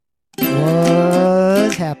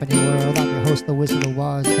What's happening, world? I'm your host, the Wizard of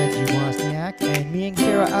Waz, Benji Wozniak, and me and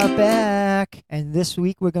Kira are back. And this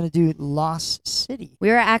week we're going to do Lost City. We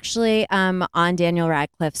were actually on Daniel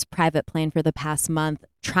Radcliffe's private plane for the past month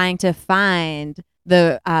trying to find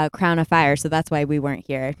the Crown of Fire, so that's why we weren't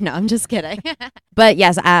here. No, I'm just kidding. But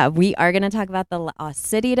yes, we are going to talk about the Lost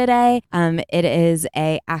City today. It is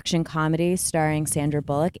a action comedy starring Sandra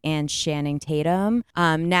Bullock and Channing Tatum.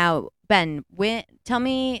 Now, Ben, tell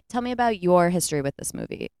me about your history with this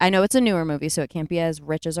movie. I know it's a newer movie, so it can't be as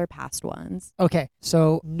rich as our past ones. Okay,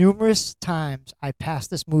 so numerous times I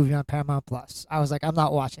passed this movie on Paramount Plus. I was like, I'm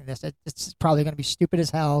not watching this. It's probably going to be stupid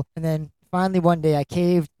as hell. And then finally one day I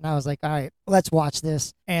caved and I was like, all right, let's watch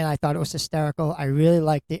this. And I thought it was hysterical. I really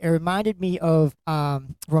liked it. It reminded me of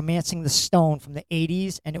Romancing the Stone from the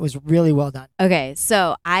 80s, and it was really well done. Okay,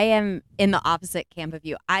 so I am in the opposite camp of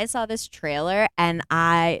you. I saw this trailer and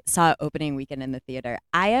I saw it opening weekend in the theater.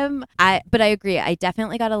 But I agree. I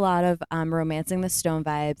definitely got a lot of Romancing the Stone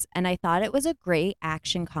vibes, and I thought it was a great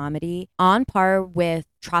action comedy on par with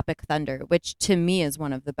Tropic Thunder, which to me is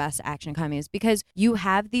one of the best action comedies because you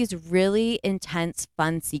have these really intense,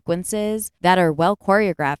 fun sequences that are well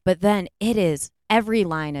choreographed, but then every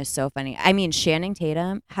line is so funny. I mean, Channing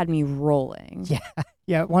Tatum had me rolling.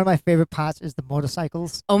 Yeah. One of my favorite parts is the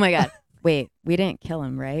motorcycles. Oh my God. Wait, we didn't kill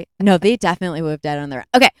him, right? No, they definitely would have died on their own.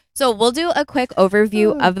 Okay, so we'll do a quick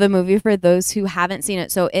overview of the movie for those who haven't seen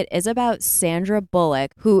it. So it is about Sandra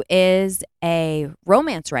Bullock, who is a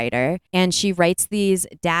romance writer, and she writes these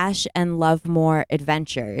dash and love more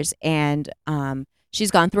adventures. And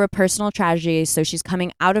she's gone through a personal tragedy, so she's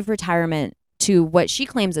coming out of retirement to what she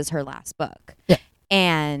claims is her last book. Yeah.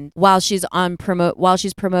 And while she's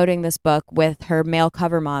promoting this book with her male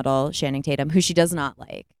cover model, Channing Tatum, who she does not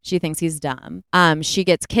like, she thinks he's dumb. She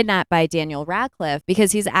gets kidnapped by Daniel Radcliffe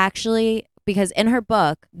because in her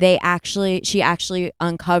book, she actually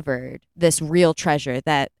uncovered this real treasure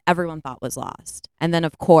that everyone thought was lost. And then,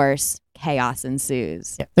 of course, chaos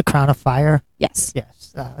ensues. Yeah, the Crown of Fire. Yes.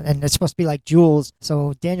 And it's supposed to be like jewels.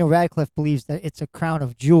 So Daniel Radcliffe believes that it's a crown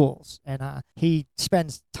of jewels. And he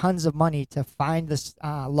spends tons of money to find this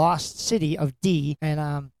lost city of D.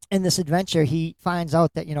 And in this adventure, he finds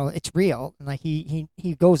out that, it's real. And like he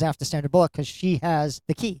goes after Sandra Bullock because she has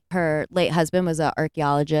the key. Her late husband was an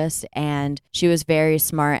archaeologist, and she was very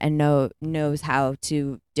smart and knows how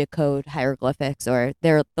to decode hieroglyphics or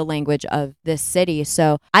the language of this city.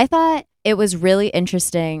 So I thought it was really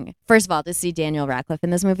interesting, first of all, to see Daniel Radcliffe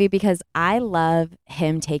in this movie because I love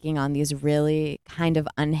him taking on these really kind of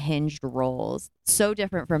unhinged roles. So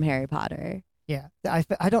different from Harry Potter. Yeah,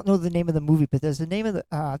 I don't know the name of the movie, but there's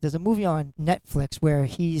a movie on Netflix where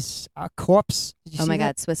he's a corpse. Oh my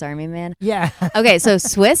God, Swiss Army Man? Yeah. Okay, so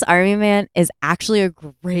Swiss Army Man is actually a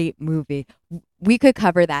great movie. We could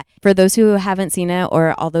cover that. For those who haven't seen it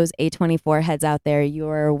or all those A24 heads out there, you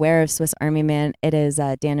are aware of Swiss Army Man. It is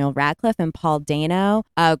Daniel Radcliffe and Paul Dano.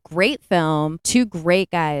 A great film. Two great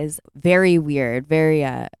guys. Very weird,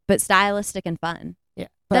 but stylistic and fun. Yeah,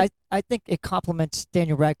 but I think it complements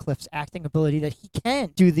Daniel Radcliffe's acting ability that he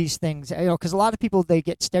can do these things. Because a lot of people, they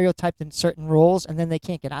get stereotyped in certain roles and then they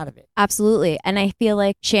can't get out of it. Absolutely. And I feel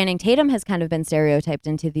like Channing Tatum has kind of been stereotyped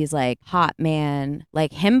into these like hot man,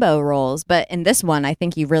 like himbo roles. But in this one, I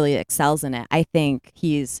think he really excels in it. I think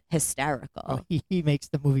he's hysterical. Oh, he makes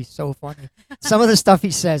the movie so funny. Some of the stuff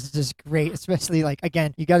he says is just great, especially like,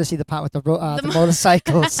 again, you got to see the part with the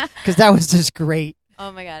motorcycles because that was just great.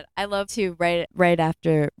 Oh my God. I love to right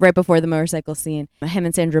before the motorcycle scene, him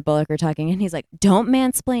and Sandra Bullock are talking and he's like, don't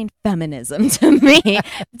mansplain feminism to me.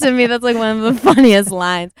 To me, that's like one of the funniest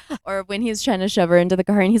lines. Or when he's trying to shove her into the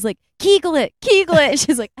car and he's like, Kegel it.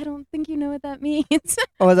 She's like, I don't think you know what that means.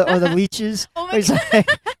 Or the leeches. Oh my God. Like,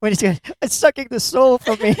 when he's like, it's sucking the soul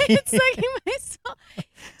from me. It's sucking my soul.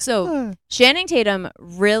 So Channing Tatum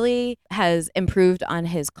really has improved on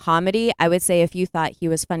his comedy. I would say if you thought he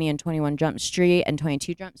was funny in 21 Jump Street and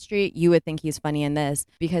 22 Jump Street, you would think he's funny in this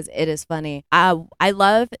because it is funny. I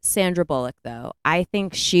love Sandra Bullock, though. I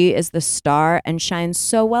think she is the star and shines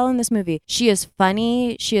so well in this movie. She is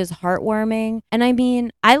funny. She is heartwarming. And I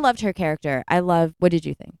mean, I loved her character. What did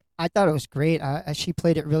you think? I thought it was great. She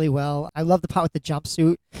played it really well. I love the part with the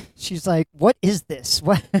jumpsuit. She's like, what is this?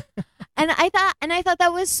 What? And I thought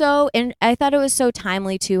that was so, and I thought it was so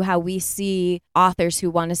timely too, how we see authors who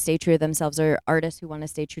want to stay true to themselves or artists who want to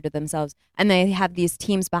stay true to themselves, and they have these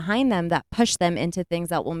teams behind them that push them into things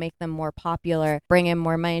that will make them more popular, bring in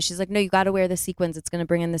more money. She's like, no, you got to wear the sequins. It's going to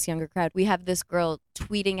bring in this younger crowd. We have this girl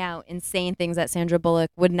tweeting out insane things that Sandra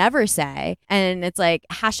Bullock would never say, and it's like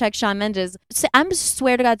hashtag Shawn Mendes. I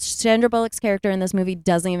swear to God, Sandra Bullock's character in this movie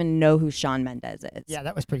doesn't even know who Shawn Mendes is. Yeah,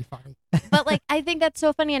 that was pretty funny. But like, I think that's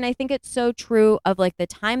so funny, and I think it's so true of like the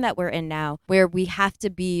time that we're in now, where we have to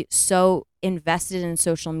be so invested in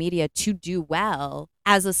social media to do well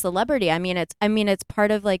as a celebrity. I mean, it's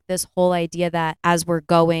part of like this whole idea that as we're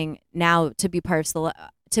going now to be part of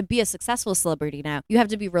to be a successful celebrity now, you have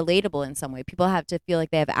to be relatable in some way. People have to feel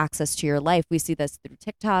like they have access to your life. We see this through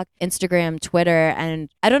TikTok, Instagram, Twitter, and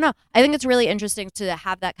I don't know. I think it's really interesting to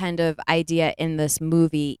have that kind of idea in this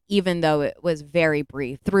movie, even though it was very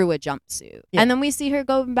brief, through a jumpsuit. Yeah. And then we see her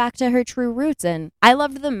going back to her true roots. And I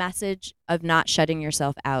loved the message of not shutting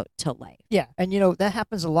yourself out to life. Yeah, and that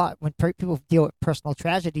happens a lot when people deal with personal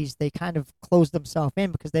tragedies. They kind of close themselves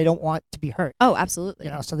in because they don't want to be hurt. Oh, absolutely.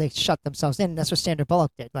 So they shut themselves in. And that's what Sandra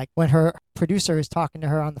Bullock did. Like when her producer is talking to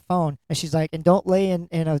her on the phone, and she's like, "And don't lay in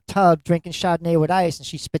a tub drinking Chardonnay with ice," and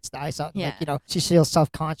she spits the ice out. Yeah. Like, she feels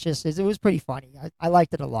self-conscious. It was pretty funny. I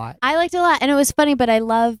liked it a lot. I liked it a lot, and it was funny. But I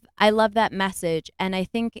love that message, and I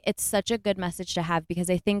think it's such a good message to have, because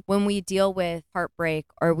I think when we deal with heartbreak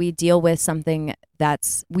or we deal with something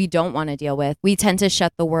that's we don't want to deal with, we tend to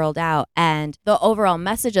shut the world out. And the overall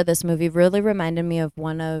message of this movie really reminded me of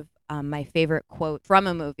one of my favorite quote from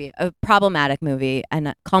a movie, a problematic movie,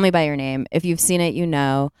 and Call Me by Your Name. If you've seen it, you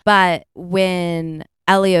know. But when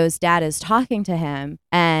Elio's dad is talking to him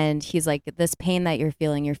and he's like, this pain that you're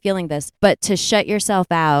feeling this, but to shut yourself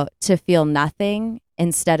out, to feel nothing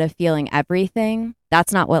instead of feeling everything,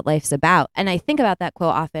 that's not what life's about. And I think about that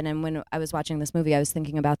quote often. And when I was watching this movie, I was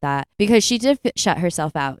thinking about that, because she did shut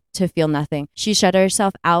herself out to feel nothing. She shut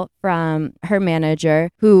herself out from her manager,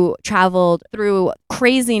 who traveled through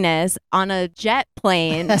craziness on a jet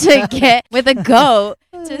plane to get with a goat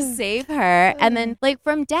to save her. And then like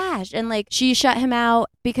from Dash, and like she shut him out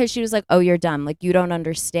because she was like, oh, you're dumb. Like, you don't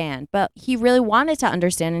understand. But he really wanted to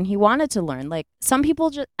understand, and he wanted to learn. Like, some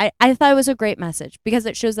people just, I thought it was a great message, because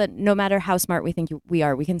it shows that no matter how smart we think we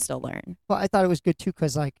are, we can still learn. Well, I thought it was good too,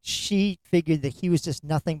 because like she figured that he was just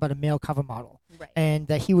nothing but a male cover model. Right. And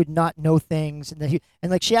that he would not know things, and that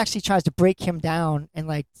like she actually tries to break him down, and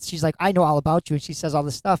like she's like, I know all about you, and she says all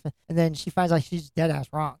this stuff, and then she finds out she's dead ass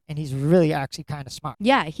wrong, and he's really actually kind of smart.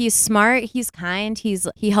 Yeah, he's smart, he's kind,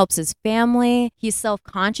 he helps his family, he's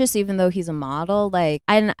self-conscious even though he's a model. Like,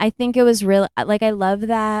 and I think it was real. Like, I love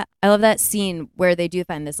that scene where they do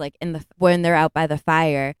find this, like when they're out by the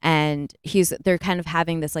fire, and they're kind of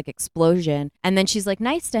having this like explosion, and then she's like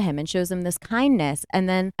nice to him and shows him this kindness, and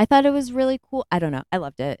then I thought it was really cool. I don't know, I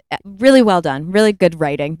loved it. Really well done, really good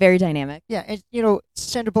writing, very dynamic. Yeah, and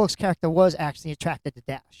Sandra Bullock's character was actually attracted to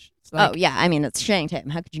Dash. Like, oh yeah, I mean, it's Channing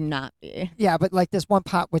Tatum. How could you not be? Yeah, but like this one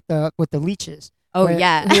part with the leeches. Oh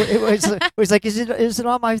yeah, it was like, is it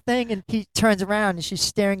on my thing? And he turns around and she's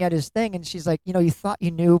staring at his thing, and she's like, you thought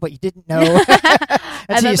you knew, but you didn't know.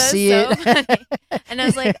 Until you see it. Funny. And I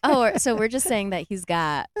was like, oh, so we're just saying that he's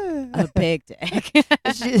got a big dick.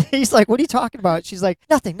 He's like, what are you talking about? She's like,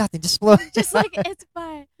 nothing, just blow. Just like, it's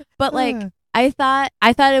fine. But like, I thought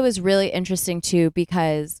it was really interesting too,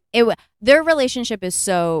 because their relationship is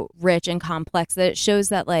so rich and complex that it shows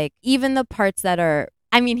that like even the parts that are,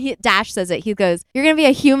 I mean, Dash says it. He goes, "You're gonna be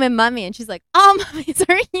a human mummy," and she's like, "All mummies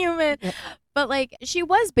are human." Yeah. But like, she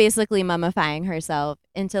was basically mummifying herself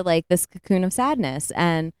into like this cocoon of sadness,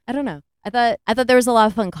 and I don't know. I thought there was a lot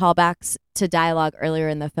of fun callbacks to dialogue earlier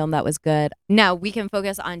in the film that was good. Now we can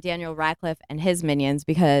focus on Daniel Radcliffe and his minions,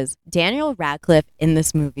 because Daniel Radcliffe in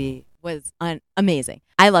this movie was amazing.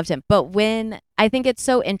 I loved him. But I think it's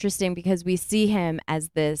so interesting, because we see him as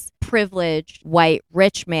this privileged white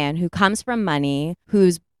rich man who comes from money,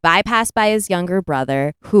 who's bypassed by his younger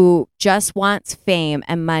brother, who just wants fame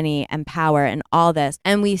and money and power and all this.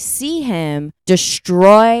 And we see him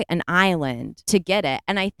destroy an island to get it.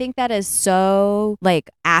 And I think that is so like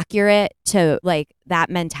accurate to like that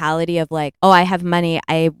mentality of like, oh, I have money,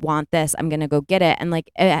 I want this, I'm gonna go get it. And like,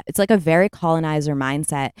 it's like a very colonizer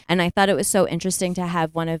mindset. And I thought it was so interesting to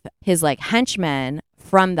have one of his like henchmen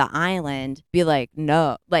from the island be like,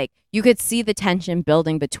 no, like you could see the tension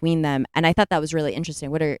building between them. And I thought that was really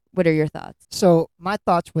interesting. What are your thoughts? So my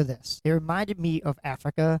thoughts were this. It reminded me of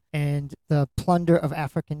Africa and the plunder of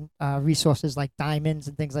African resources like diamonds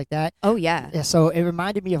and things like that. Oh, yeah. Yeah, so it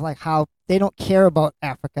reminded me of like how they don't care about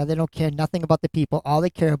Africa. They don't care nothing about the people. All they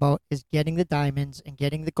care about is getting the diamonds and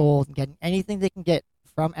getting the gold and getting anything they can get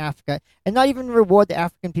from Africa, and not even reward the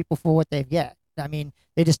African people for what they get. I mean,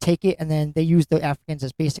 they just take it and then they use the Africans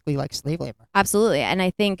as basically like slave labor. Absolutely. And I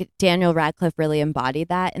think Daniel Radcliffe really embodied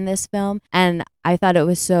that in this film. And I thought it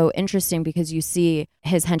was so interesting because you see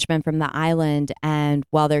his henchmen from the island, and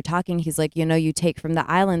while they're talking, he's like, you take from the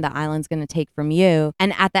island's going to take from you.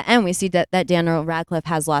 And at the end, we see that Daniel Radcliffe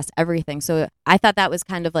has lost everything. So I thought that was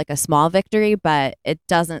kind of like a small victory, but it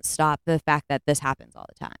doesn't stop the fact that this happens all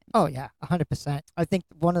the time. Oh, yeah, 100%. I think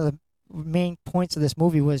one of the main points of this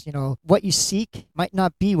movie was, what you seek might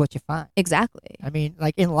not be what you find. Exactly. I mean,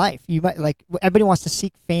 like in life, you might everybody wants to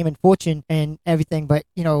seek fame and fortune and everything, but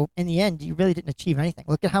in the end, you really didn't achieve anything.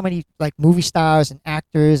 Look at how many like movie stars and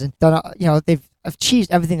actors and they've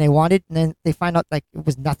achieved everything they wanted, and then they find out like it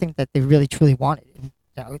was nothing that they really truly wanted. And,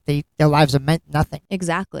 their lives have meant nothing.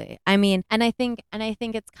 Exactly. I mean, and I think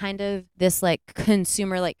it's kind of this like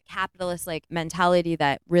consumer, like capitalist, like mentality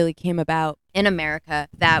that really came about in America,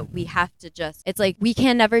 that we have to it's like we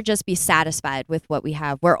can never just be satisfied with what we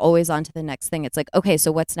have. We're always on to the next thing. It's like, okay,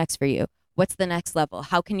 so what's next for you? What's the next level?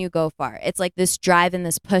 How can you go far? It's like this drive and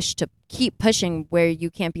this push to keep pushing where you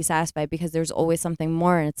can't be satisfied because there's always something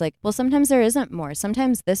more. And it's like, well, sometimes there isn't more.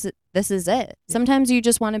 Sometimes this is it. Sometimes you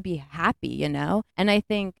just want to be happy, And I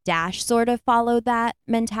think Dash sort of followed that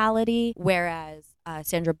mentality, whereas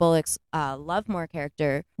Sandra Bullock's Lovemore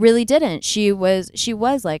character really didn't. She was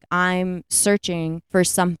like, I'm searching for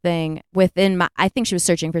something within I think she was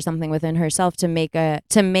searching for something within herself to make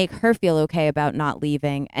her feel okay about not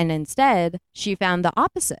leaving, and instead she found the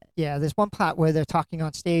opposite. Yeah, there's one part where they're talking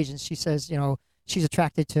on stage and she says, she's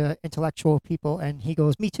attracted to intellectual people, and he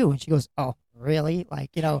goes, me too, and she goes, oh, really? Like,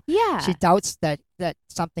 yeah. She doubts that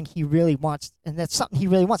something he really wants, and that's something he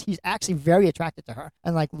really wants. He's actually very attracted to her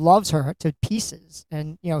and like loves her to pieces,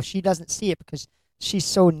 and she doesn't see it because she's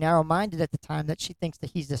so narrow-minded at the time that she thinks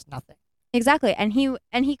that he's just nothing. Exactly. And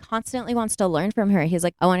he constantly wants to learn from her. He's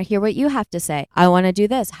like, I want to hear what you have to say. I want to do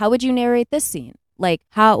this. How would you narrate this scene? Like,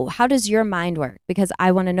 how does your mind work? Because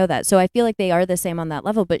I want to know that. So I feel like they are the same on that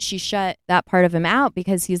level, but she shut that part of him out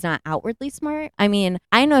because he's not outwardly smart. I mean,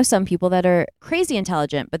 I know some people that are crazy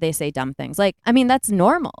intelligent, but they say dumb things. Like, I mean, that's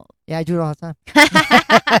normal. Yeah, I do it all the time.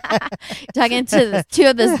 Talking to two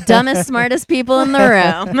of the dumbest, smartest people in the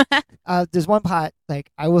room. There's one part,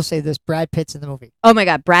 like, I will say this, Brad Pitt's in the movie. Oh my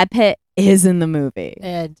God, Brad Pitt is in the movie.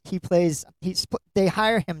 And they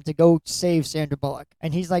hire him to go save Sandra Bullock.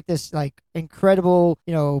 And he's like this, like, incredible,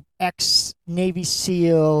 ex-Navy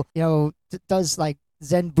SEAL, does, like,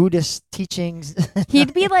 Zen Buddhist teachings.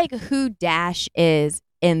 He'd be like who Dash is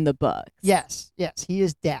in the book. Yes, he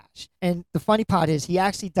is Dash. And the funny part is he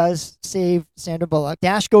actually does save Sandra Bullock.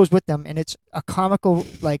 Dash goes with them, and it's a comical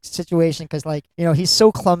like situation because like he's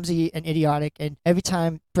so clumsy and idiotic, and every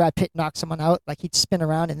time Brad Pitt knocks someone out, like he'd spin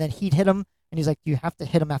around and then he'd hit him. And he's like, you have to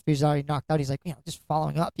hit him after he's already knocked out. He's like, just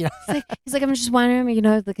following up, He's like, I'm just wondering,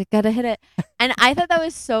 like, I gotta hit it. And I thought that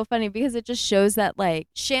was so funny because it just shows that, like,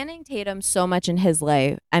 Channing Tatum so much in his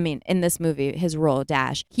life, I mean, in this movie, his role,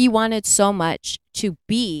 Dash, he wanted so much to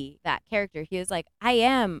be that character. He was like,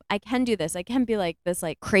 I can do this. I can be like this,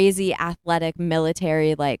 like, crazy athletic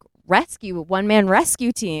military, like, one-man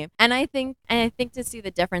rescue team. And I think to see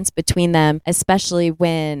the difference between them, especially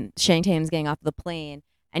when Channing Tatum's getting off the plane,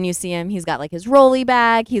 and you see him, he's got like his rolly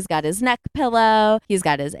bag, he's got his neck pillow, he's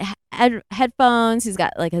got his headphones, he's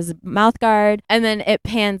got like his mouth guard. And then it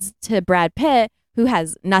pans to Brad Pitt, who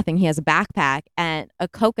has nothing. He has a backpack and a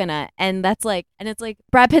coconut. And it's like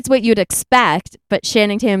Brad Pitt's what you'd expect, but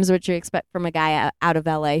Channing Tatum's what you expect from a guy out of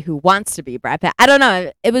LA who wants to be Brad Pitt. I don't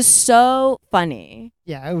know. It was so funny.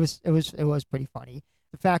 Yeah, it was pretty funny.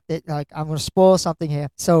 The fact that, like, I'm going to spoil something here.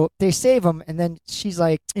 So they save him, and then she's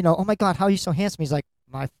like, oh my God, how are you so handsome? He's like,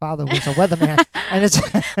 my father was a weatherman. And it's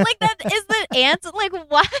like, that is the answer. Like,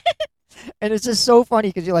 what? And it's just so funny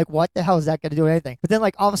because you're like, what the hell is that going to do anything? But then,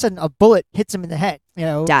 like, all of a sudden, a bullet hits him in the head,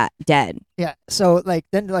 Dead. Yeah. So, like,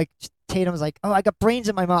 then, like, Tatum's like, oh, I got brains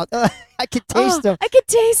in my mouth. I could taste them. I could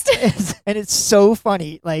taste it. And it's so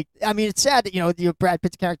funny. Like, I mean, it's sad that, your Brad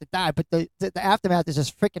Pitt's character died, but the aftermath is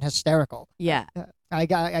just freaking hysterical. Yeah. I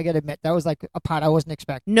gotta admit, that was like a part I wasn't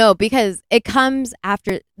expecting. No, because it comes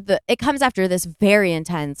after this very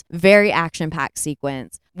intense, very action-packed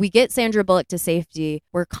sequence. We get Sandra Bullock to safety.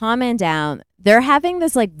 We're calming down. They're having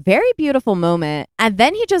this like very beautiful moment, and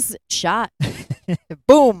then he just shot.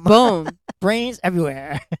 Boom. Boom. Brains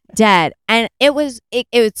everywhere. Dead. And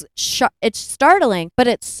it's startling, but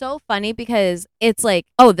it's so funny because it's like,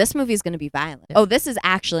 oh, this movie's going to be violent. Oh, this is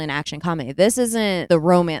actually an action comedy. This isn't the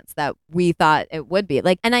romance that we thought it would be.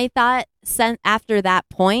 Like, and I thought after that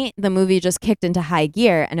point, the movie just kicked into high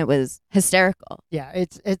gear and it was hysterical. Yeah,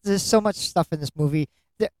 it's there's so much stuff in this movie.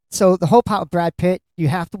 So the whole part with Brad Pitt, you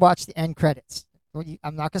have to watch the end credits.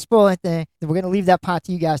 I'm not gonna spoil anything. We're gonna leave that part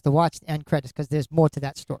to you guys to watch the end credits because there's more to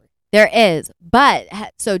that story. There is. But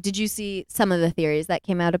so did you see some of the theories that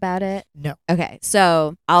came out about it? No. Okay.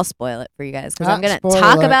 So I'll spoil it for you guys because I'm going to Spoiler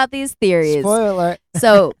talk alert. about these theories. Spoiler alert.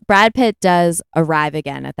 So Brad Pitt does arrive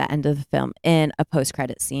again at the end of the film in a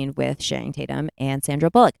post-credit scene with Channing Tatum and Sandra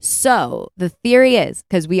Bullock. So the theory is,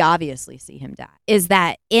 because we obviously see him die, is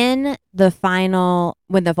that in the final,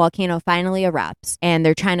 when the volcano finally erupts and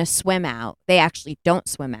they're trying to swim out, they actually don't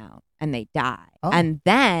swim out and they die. Oh. And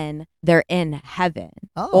then they're in heaven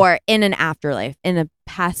or in an afterlife, in a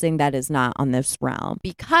passing that is not on this realm,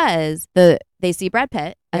 because they see Brad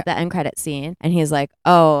Pitt at the end credit scene and he's like,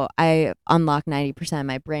 oh, I unlocked 90% of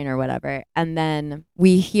my brain or whatever. And then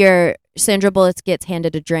we hear Sandra Bullock gets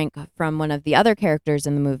handed a drink from one of the other characters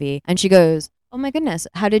in the movie and she goes, oh my goodness,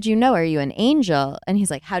 how did you know? Are you an angel? And he's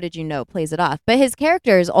like, how did you know? Plays it off. But his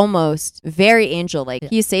character is almost very angel-like.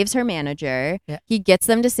 He saves her manager. He gets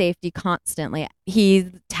them to safety constantly. He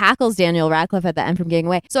tackles Daniel Radcliffe at the end from getting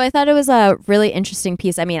away. So I thought it was a really interesting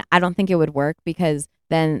piece. I mean, I don't think it would work because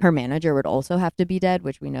then her manager would also have to be dead,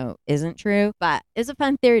 which we know isn't true. But it's a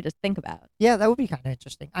fun theory to think about. Yeah, that would be kind of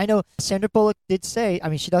interesting. I know Sandra Bullock did say, I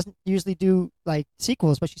mean, she doesn't usually do like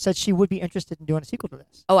sequels, but she said she would be interested in doing a sequel to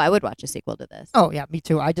this. Oh, I would watch a sequel to this. Oh, yeah, me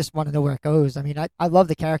too. I just want to know where it goes. I mean, I love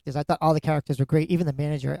the characters. I thought all the characters were great. Even the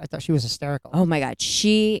manager, I thought she was hysterical. Oh my God.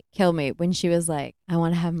 She killed me when she was like, I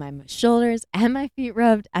want to have my shoulders and my feet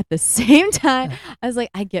rubbed at the same time. I was like,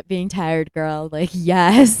 I get being tired, girl. Like,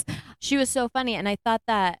 yes. She was so funny. And I thought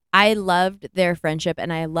that I loved their friendship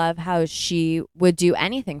and I love how she would do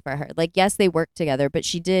anything for her. Like, yes, they worked together, but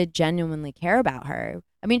she did genuinely care about her.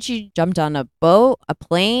 I mean, she jumped on a boat, a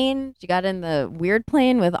plane. She got in the weird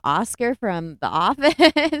plane with Oscar from The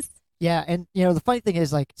Office. Yeah, and you know the funny thing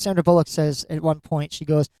is, like Sandra Bullock says at one point, she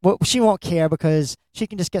goes, "Well, she won't care because she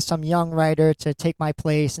can just get some young writer to take my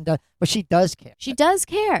place," but she does care. She does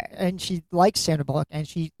care, and she likes Sandra Bullock, and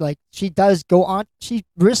she does go on. She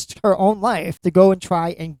risked her own life to go and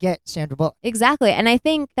try and get Sandra Bullock. Exactly, and I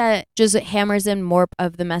think that just hammers in more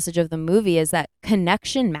of the message of the movie is that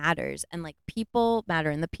connection matters, and like people matter,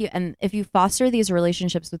 and if you foster these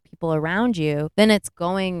relationships with people around you, then it's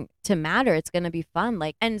going to matter. It's going to be fun.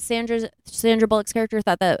 Like, and Sandra Bullock's character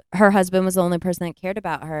thought that her husband was the only person that cared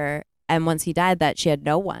about her. And once he died, that she had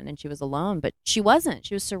no one and she was alone. But she wasn't.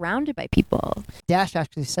 She was surrounded by people. Dash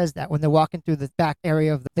actually says that when they're walking through the back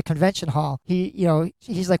area of the convention hall.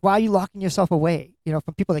 He's like, "Why are you locking yourself away?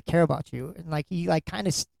 From people that care about you." And like he like kind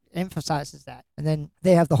of emphasizes that. And then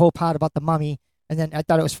they have the whole part about the mummy. And then I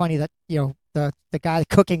thought it was funny that the guy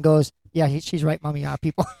cooking goes, "Yeah, she's right, mummy are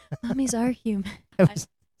people." Mummies are human. It was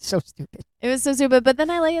so stupid. It was so stupid. But then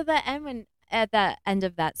I like at the end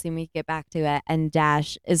of that scene, we get back to it, and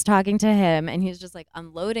Dash is talking to him, and he's just like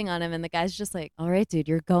unloading on him, and the guy's just like, all right, dude,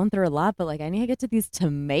 you're going through a lot, but like, I need to get to these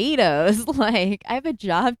tomatoes. Like, I have a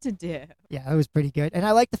job to do. Yeah, it was pretty good. And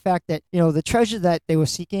I like the fact that, the treasure that they were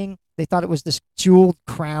seeking, they thought it was this jeweled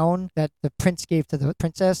crown that the prince gave to the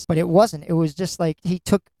princess, but it wasn't. It was just like he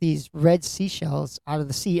took these red seashells out of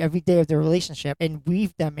the sea every day of their relationship and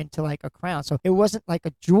weaved them into like a crown. So it wasn't like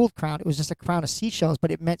a jeweled crown. It was just a crown of seashells,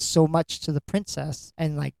 but it meant so much to the princess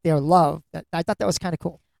and like their love that I thought that was kind of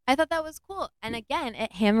cool. I thought that was cool. And again,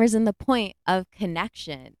 it hammers in the point of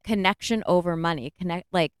connection over money,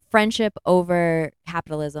 friendship over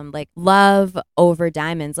capitalism, like love over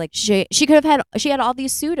diamonds. Like she had all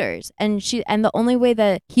these suitors, and the only way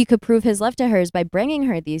that he could prove his love to her is by bringing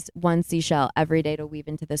her these one seashell every day to weave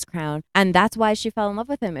into this crown. And that's why she fell in love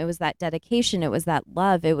with him. It was that dedication. It was that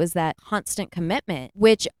love. It was that constant commitment,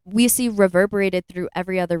 which we see reverberated through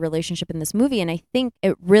every other relationship in this movie. And I think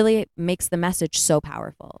it really makes the message so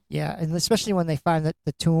powerful. Yeah, and especially when they find the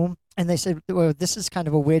tomb. And they said, well, this is kind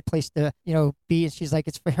of a weird place to, be. And she's like,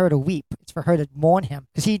 it's for her to weep. It's for her to mourn him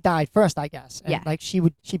because he died first, I guess. And like she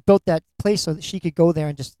built that place so that she could go there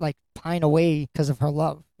and just like pine away because of her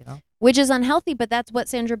love, which is unhealthy, but that's what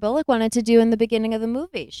Sandra Bullock wanted to do in the beginning of the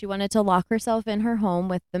movie. She wanted to lock herself in her home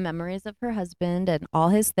with the memories of her husband and all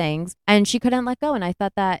his things, and she couldn't let go. And I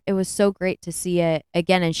thought that it was so great to see it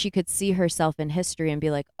again, and she could see herself in history and be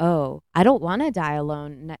like, oh, I don't want to die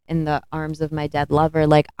alone in the arms of my dead lover.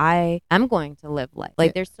 Like, I am going to live life.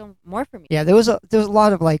 Like, there's so more for me. Yeah, there was a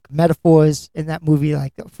lot of like metaphors in that movie,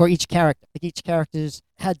 like for each character. Like each character's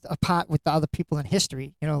had a part with the other people in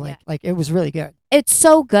history. You know, like it was really good. It's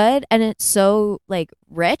so good and it's so like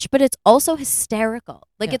rich, but it's also hysterical.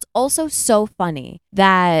 Like it's also so funny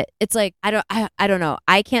that it's like I don't know.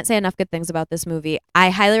 I can't say enough good things about this movie. I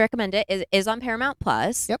highly recommend it. It is on Paramount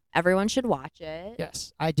Plus. Yep. Everyone should watch it.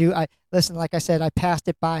 Yes, I do. I listen, like I said, I passed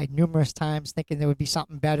it by numerous times thinking there would be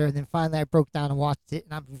something better, and then finally I broke down and watched it,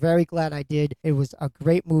 and I'm very glad I did. It was a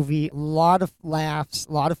great movie, a lot of laughs,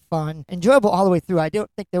 a lot of fun, enjoyable all the way through. I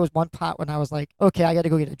don't think there was one part when I was like, okay, I got to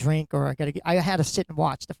go get a drink, or I had to sit and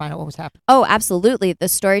watch to find out what was happening. Oh, absolutely. The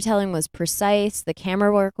storytelling was precise. The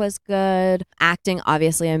camera work was good. Acting,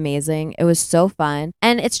 obviously amazing. It was so fun.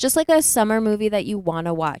 And it's just like a summer movie that you want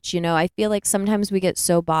to watch. You know, I feel like sometimes we get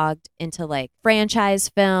so bogged into like franchise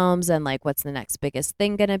films and like what's the next biggest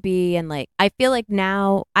thing gonna be. And like, I feel like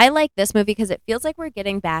now I like this movie because it feels like we're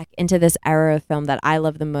getting back into this era of film that I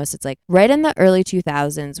love the most. It's like right in the early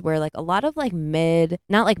 2000s where like a lot of like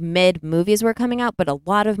not like mid movies were coming out, but a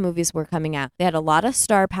lot of movies were coming out. They had a lot of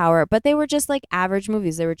star power, but they were just like average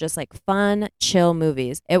movies. They were just like fun, chill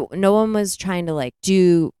movies. No one was trying to like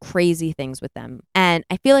do crazy things with them. And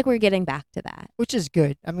I feel like we're getting back to that. Which is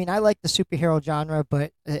good. I mean, I like the superhero genre,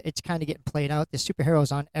 but it's kind of getting played out. The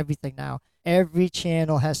superheroes on everything now. Every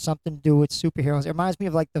channel has something to do with superheroes. It reminds me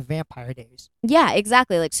of like the vampire days. Yeah,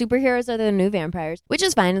 exactly. Like superheroes are the new vampires, which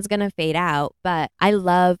is fine. It's gonna fade out, but I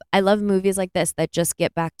love movies like this that just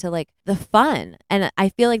get back to like the fun. And I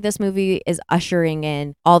feel like this movie is ushering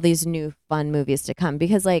in all these new fun movies to come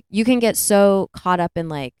because like you can get so caught up in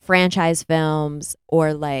like franchise films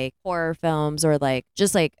or like horror films or like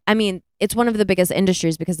just like I mean it's one of the biggest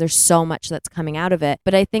industries because there's so much that's coming out of it.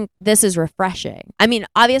 But I think this is refreshing. I mean,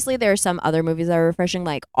 obviously there are some other movies that are refreshing,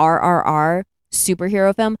 like RRR,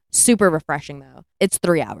 superhero film. Super refreshing though. It's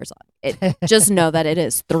 3 hours long. Just know that it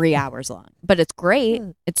is 3 hours long. But it's great.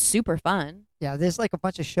 It's super fun. Yeah, there's like a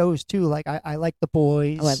bunch of shows too. Like I like The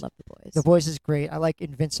Boys. Oh, I love The Boys. The Boys is great. I like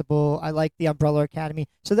Invincible. I like The Umbrella Academy.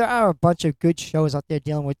 So there are a bunch of good shows out there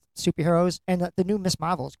dealing with superheroes. And the new Miss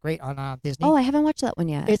Marvel is great on Disney. Oh, I haven't watched that one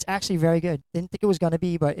yet. It's actually very good. Didn't think it was going to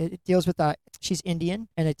be, but it deals with she's Indian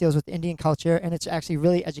and it deals with Indian culture and it's actually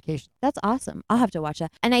really educational. That's awesome. I'll have to watch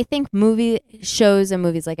that. And I think movie shows and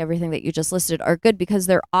movies like everything that you just listed are good because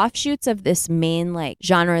they're offshoots of this main like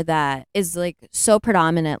genre that is like so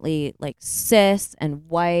predominantly like cis and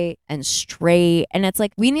white and straight. And it's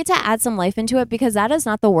like we need to add some life into it because that is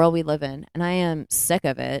not the world we live in. And I am sick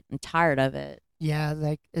of it and tired of it. Yeah,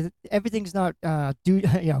 like everything's not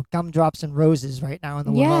gumdrops and roses right now in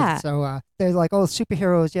the Yeah. world. So they're like, oh,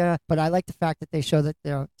 superheroes, yeah. But I like the fact that they show that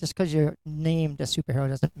just because you're named a superhero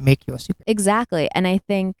doesn't make you a superhero. Exactly. And I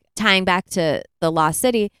think tying back to The Lost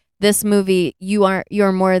City, this movie,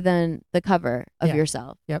 you're more than the cover of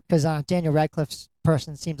yourself. Yeah, because Daniel Radcliffe's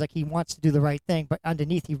person seems like he wants to do the right thing, but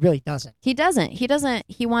underneath he really doesn't. He doesn't. He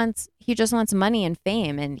just wants money and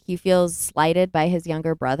fame, and he feels slighted by his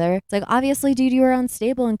younger brother. It's like, obviously, dude, you were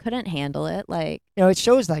unstable and couldn't handle it. Like, it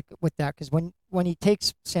shows like with that because when he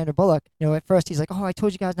takes Sandra Bullock, at first he's like, oh, I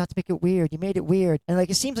told you guys not to make it weird. You made it weird, and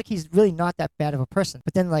like it seems like he's really not that bad of a person.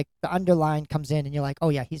 But then like the underline comes in, and you're like, oh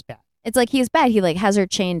yeah, he's bad. It's like he's bad. He like has her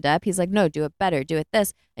chained up. He's like, no, do it better. Do it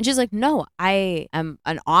this. And she's like, no, I am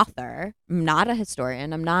an author. I'm not a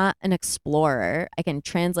historian. I'm not an explorer. I can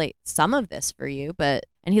translate some of this for you. And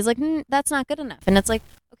he's like, that's not good enough. And it's like,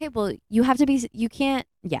 okay, well, you can't.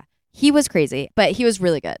 Yeah. He was crazy, but he was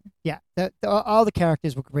really good. Yeah, all the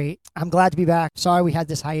characters were great. I'm glad to be back. Sorry we had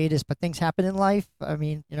this hiatus, but things happen in life. I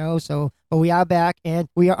mean, but we are back, and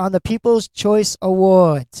we are on the People's Choice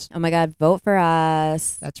Awards. Oh my God, vote for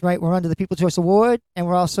us. That's right. We're under the People's Choice Award, and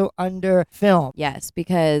we're also under film. Yes,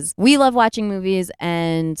 because we love watching movies,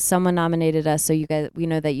 and someone nominated us, so we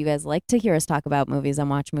know that you guys like to hear us talk about movies and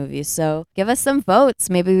watch movies. So give us some votes.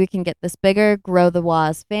 Maybe we can get this bigger, grow the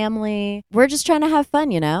Waz family. We're just trying to have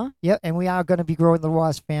fun, Yep, and we are going to be growing the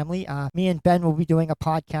Waz family. Me and Ben will be doing a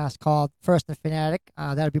podcast called First and Fanatic.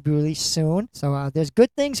 That'll be released soon. So there's good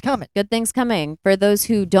things coming. Good things coming. For those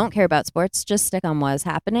who don't care about sports, just stick on What's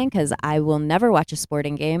Happening because I will never watch a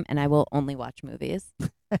sporting game and I will only watch movies.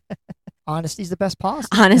 Honesty is the best policy.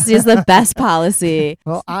 Honesty is the best policy.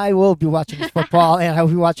 Well, I will be watching football and I will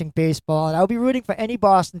be watching baseball and I'll be rooting for any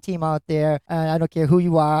Boston team out there. And I don't care who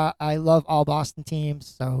you are. I love all Boston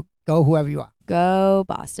teams. So Go whoever you are. Go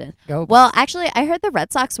Boston. Go. Well, actually, I heard the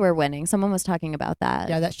Red Sox were winning. Someone was talking about that.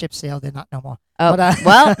 Yeah, that ship sailed. They're not no more. Oh, But,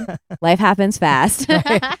 well, life happens fast.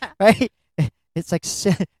 right? It's like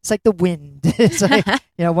the wind. It's like,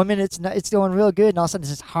 1 minute it's going real good, and all of a sudden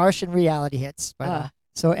this harsh and reality hits. But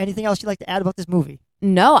so, anything else you'd like to add about this movie?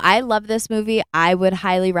 No, I love this movie. I would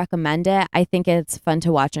highly recommend it. I think it's fun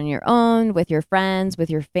to watch on your own, with your friends, with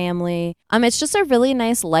your family. It's just a really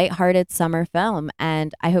nice, lighthearted summer film,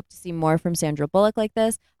 and I hope to see more from Sandra Bullock like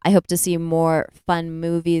this. I hope to see more fun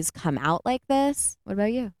movies come out like this. What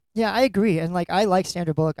about you? Yeah, I agree. And I like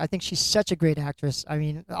Sandra Bullock. I think she's such a great actress. I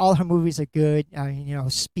mean, all her movies are good. I mean,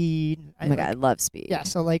 Speed. Oh my God, I love Speed. Yeah,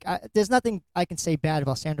 so there's nothing I can say bad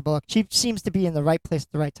about Sandra Bullock. She seems to be in the right place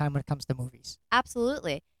at the right time when it comes to movies.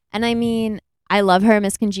 Absolutely. And I mean, I love her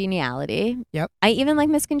Miss Congeniality. Yep. I even like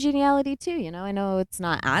Miss Congeniality too. I know it's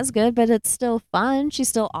not as good, but it's still fun. She's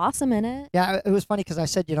still awesome in it. Yeah, it was funny because I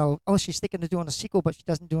said, she's thinking of doing a sequel, but she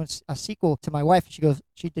doesn't do a sequel to my wife. She goes,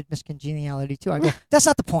 she did Miss Congeniality too. I go, that's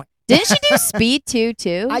not the point. Didn't she do Speed 2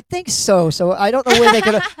 too? I think so. So I don't know where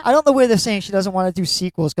I don't know where they're saying she doesn't want to do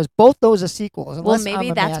sequels because both those are sequels. Well,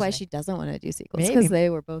 maybe that's why she doesn't want to do sequels because they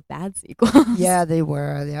were both bad sequels. Yeah, they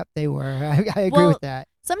were. Yep, they were. I agree with that.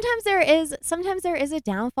 Sometimes there is a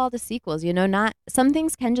downfall to sequels. Not some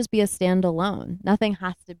things can just be a standalone. Nothing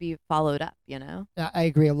has to be followed up. I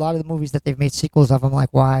agree. A lot of the movies that they've made sequels of, I'm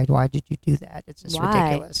like, why? Why did you do that? It's just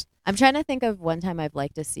ridiculous. I'm trying to think of one time I've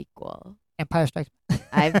liked a sequel. Empire Strikes Back.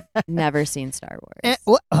 I've never seen Star Wars.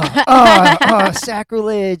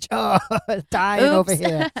 Sacrilege. Dying over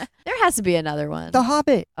here. There has to be another one. The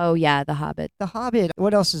Hobbit. Oh, yeah, The Hobbit. The Hobbit.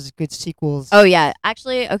 What else is good sequels? Oh, yeah.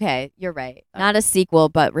 Actually, okay, you're right. Not a sequel,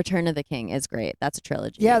 but Return of the King is great. That's a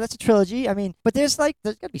trilogy. Yeah, that's a trilogy. I mean, but there's got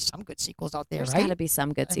to be some good sequels out there, There's right? got to be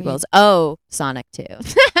some good sequels. Sonic 2.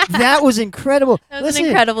 That was incredible. That was an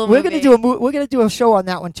incredible movie. We're gonna do a show on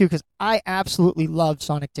that one too because I absolutely loved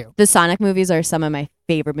Sonic 2. The Sonic movies are some of my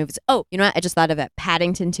favorite movies. Oh, you know what? I just thought of it.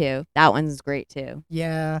 Paddington 2. That one's great too.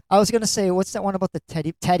 Yeah, I was gonna say what's that one about the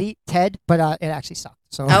Ted, but it actually sucked.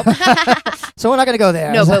 So, so we're not gonna go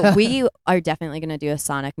there. No, but we are definitely gonna do a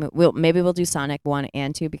Sonic movie. Maybe we'll do Sonic 1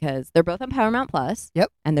 and 2 because they're both on Paramount Plus.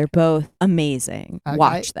 Yep, and they're both amazing.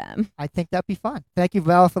 Watch them. I think that'd be fun. Thank you,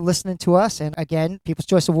 Val, for listening to us. And again, People's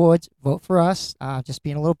Choice Awards. Vote for us. Just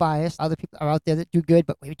being a little biased. Other people are out there that do good,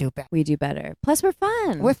 but we do better. We do better. Plus, we're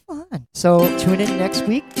fun. We're fun. So tune in next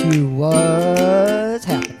week to What's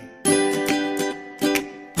Happening.